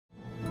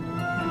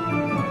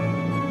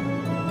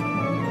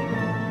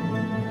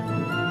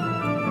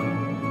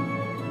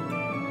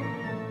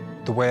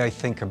The way I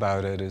think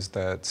about it is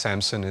that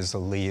Samson is a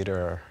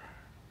leader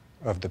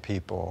of the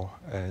people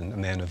and a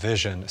man of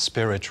vision, a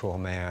spiritual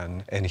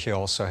man, and he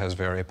also has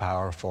very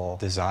powerful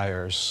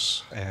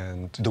desires.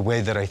 And the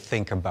way that I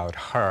think about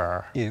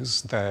her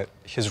is that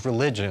his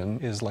religion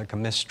is like a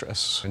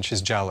mistress, and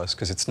she's jealous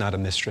because it's not a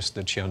mistress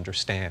that she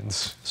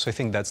understands. So I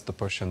think that's the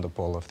push and the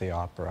pull of the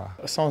opera.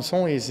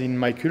 Samson is in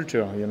my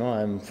culture, you know,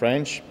 I'm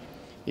French,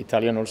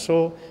 Italian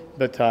also,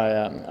 but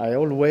I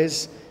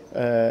always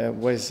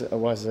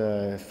was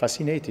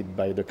fascinated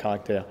by the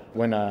character.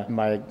 When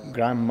my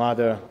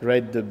grandmother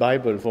read the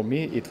Bible for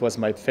me, it was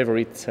my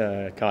favorite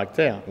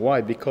character.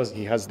 Why? Because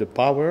he has the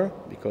power,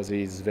 because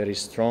he is very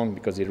strong,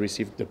 because he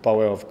received the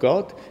power of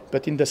God,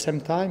 but in the same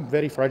time,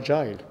 very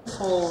fragile.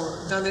 For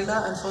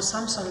Dalila and for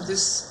Samson,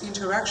 this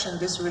interaction,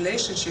 this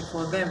relationship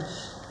for them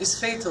is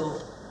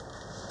fatal,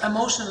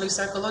 emotionally,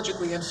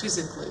 psychologically, and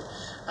physically.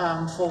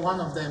 For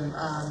one of them,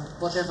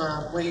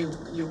 whatever way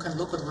you can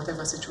look at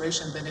whatever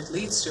situation then it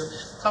leads to.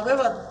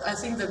 However, I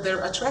think that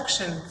their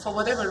attraction, for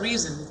whatever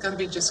reason, it can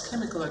be just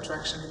chemical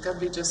attraction, it can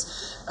be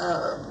just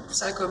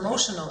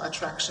psycho-emotional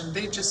attraction,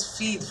 they just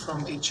feed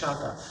from each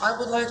other. I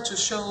would like to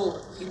show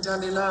in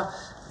Dalila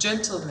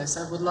gentleness,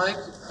 I would like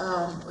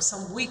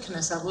some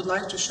weakness, I would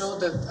like to show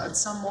that at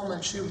some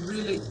moment she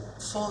really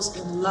falls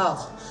in love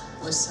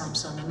with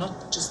Samson and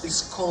not just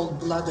this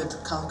cold-blooded,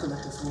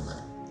 calculative woman.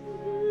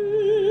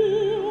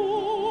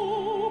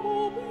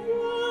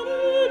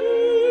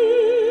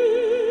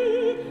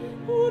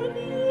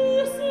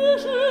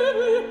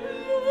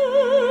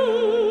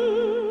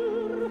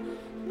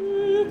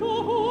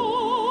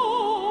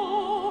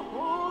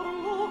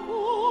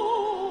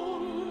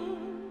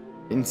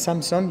 In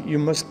Samson, you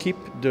must keep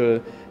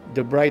the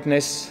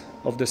brightness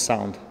of the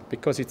sound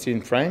because it's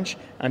in French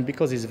and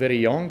because it's very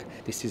young.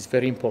 This is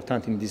very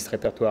important in this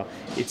repertoire.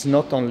 It's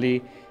not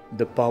only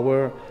the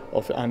power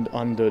of and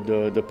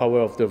the power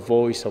of the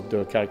voice of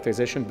the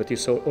characterization, but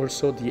it's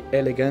also the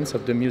elegance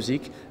of the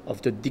music,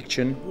 of the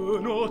diction.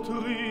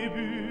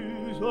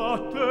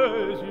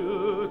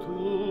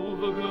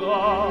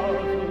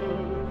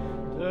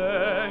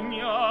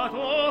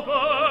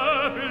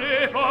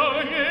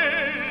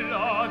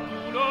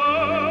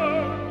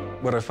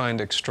 What I find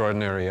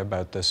extraordinary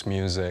about this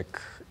music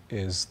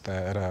is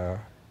that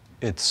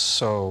it's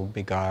so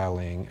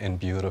beguiling and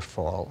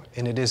beautiful,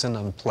 and it is an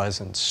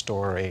unpleasant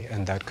story,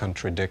 and that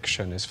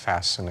contradiction is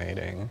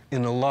fascinating.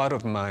 In a lot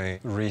of my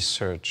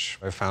research,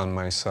 I found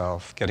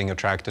myself getting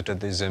attracted to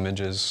these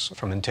images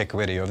from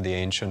antiquity of the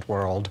ancient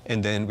world,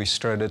 and then we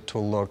started to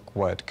look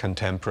what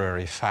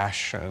contemporary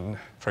fashion,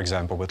 for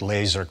example, with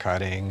laser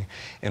cutting,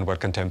 and what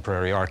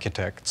contemporary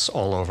architects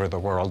all over the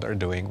world are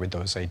doing with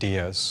those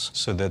ideas,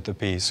 so that the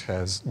piece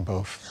has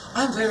both.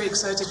 I'm very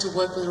excited to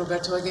work with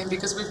Roberto again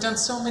because we've done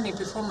so many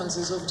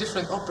performances of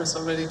different operas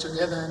already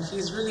together, and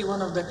he's really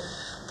one of the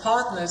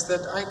partners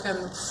that I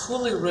can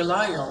fully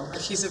rely on.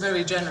 He's a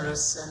very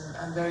generous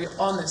and very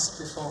honest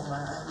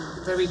performer, and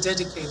a very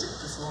dedicated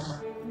performer.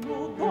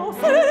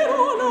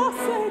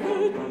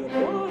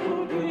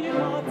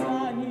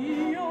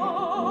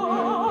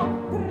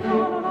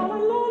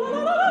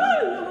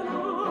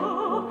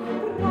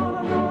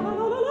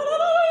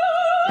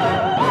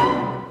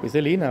 With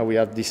Elīna, we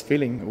have this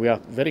feeling, we are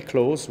very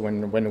close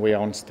when we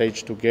are on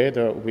stage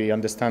together, we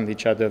understand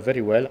each other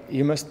very well.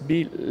 You must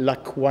be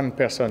like one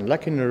person,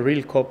 like in a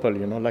real couple,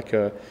 you know, like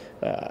a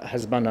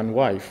husband and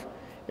wife.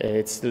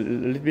 It's a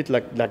little bit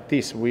like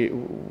this. We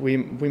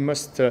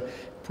must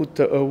put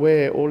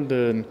away all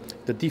the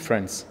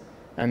difference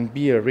and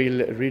be a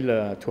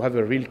to have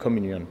a real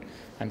communion.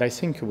 And I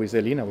think with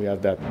Elīna we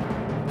have that.